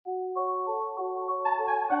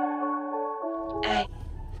Hey.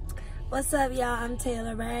 What's up, y'all? I'm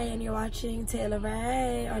TayaLarre, and you're watching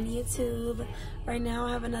TayaLarre on YouTube. Right now,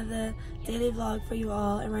 I have another daily vlog for you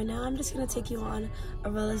all, and right now, I'm just gonna take you on a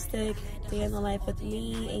realistic day in the life with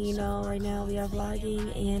me. And you know, right now we are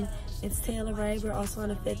vlogging, and it's TayaLarre. We're also on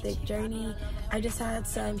a fit-thick journey. I just had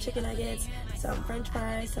some chicken nuggets, some French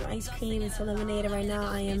fries, some ice cream, and some lemonade. And right now,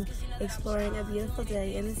 I am exploring a beautiful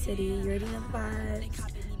day in the city. You already know the vibes.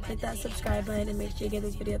 Hit that subscribe button and make sure you give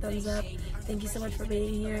this video a thumbs up. Thank you so much for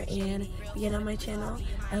being here and being on my channel.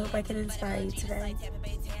 I hope I can inspire you today.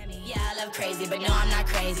 Yeah, I love crazy, but no, I'm not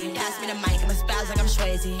crazy. Pass me the mic, I'm a spaz like I'm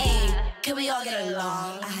Swayze. Hey, can we all get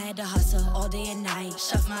along? I had to hustle all day and night,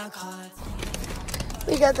 shove my car.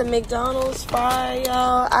 We got the McDonald's fry,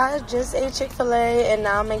 y'all. I just ate Chick-fil-A and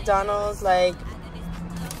now McDonald's. Like,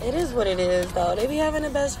 it is what it is, though. They be having the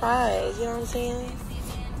best fries, you know what I'm saying?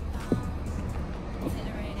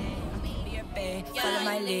 Follow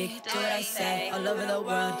my league, do what I say, all over the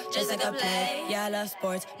world, just like I play. Yeah, I love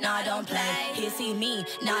sports, no, I don't play. He see me,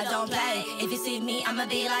 no, I don't play. If you see me, I'ma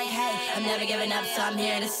be like, hey, I'm never giving up, so I'm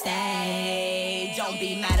here to stay. Don't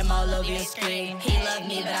be mad, I'm all over your screen. He love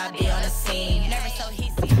me, but I be on the scene. Never so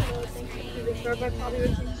he see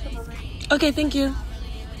me. Okay, thank you.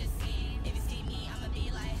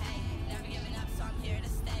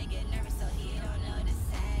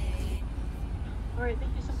 Alright,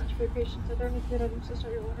 thank you so much for your patience. Are there any food items to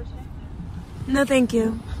start your order today? No, thank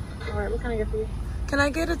you. Alright, what can I get for you? Can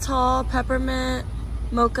I get a tall peppermint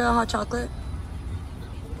mocha hot chocolate?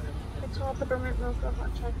 A tall peppermint mocha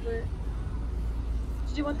hot chocolate.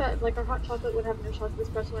 Did you want that, like our hot chocolate would have no shots of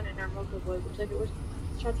espresso in it and our mocha would? Would you like it with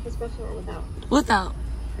shots of espresso or without? Without.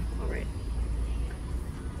 Alright.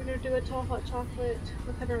 We're gonna do a tall hot chocolate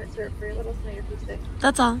with peppermint syrup for you. Let us know your fee today.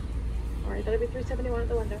 That's all. Alright, that'll be $3.71 at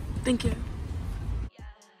the window. Thank you.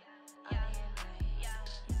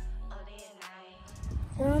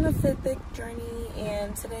 We're on a fit-thick journey,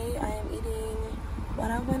 and today I am eating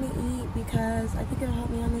what I want to eat because I think it'll help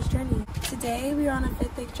me on this journey. Today we are on a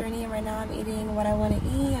fit-thick journey, and right now I'm eating what I want to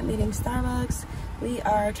eat. I'm eating Starbucks. We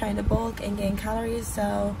are trying to bulk and gain calories,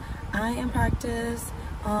 so I am practice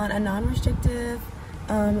on a non-restrictive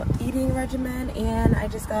eating regimen, and I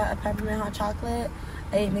just got a peppermint hot chocolate.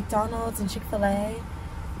 I ate McDonald's and Chick-fil-A.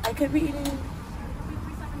 I could be eating...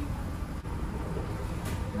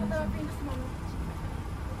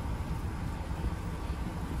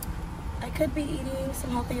 I could be eating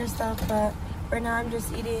some healthier stuff, but right now I'm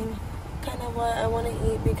just eating kind of what I want to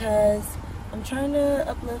eat because I'm trying to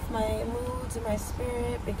uplift my moods and my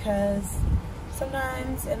spirit, because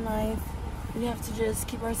sometimes in life we have to just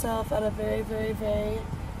keep ourselves at a very, very, very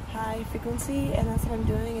high frequency, and that's what I'm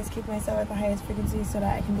doing, is keep myself at the highest frequency so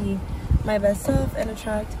that I can be my best self and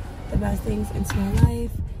attract the best things into my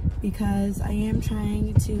life, because I am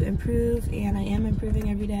trying to improve and I am improving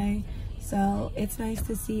every day. So it's nice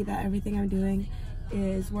to see that everything I'm doing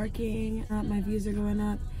is working. My views are going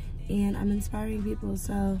up and I'm inspiring people,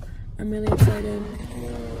 so I'm really excited.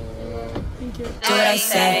 Thank you. Do what I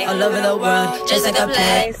say, all over the world, just like I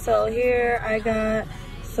play. Okay, so here I got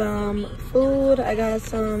some food, I got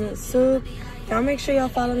some soup. Y'all make sure y'all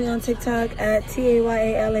follow me on TikTok at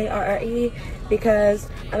TayaLarre, because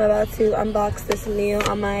I'm about to unbox this meal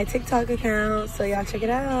on my TikTok account, so y'all check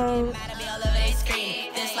it out.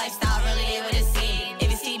 This lifestyle really is what it seems.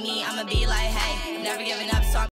 If you see me, I'ma be like, hey, I'm never giving up, so I'm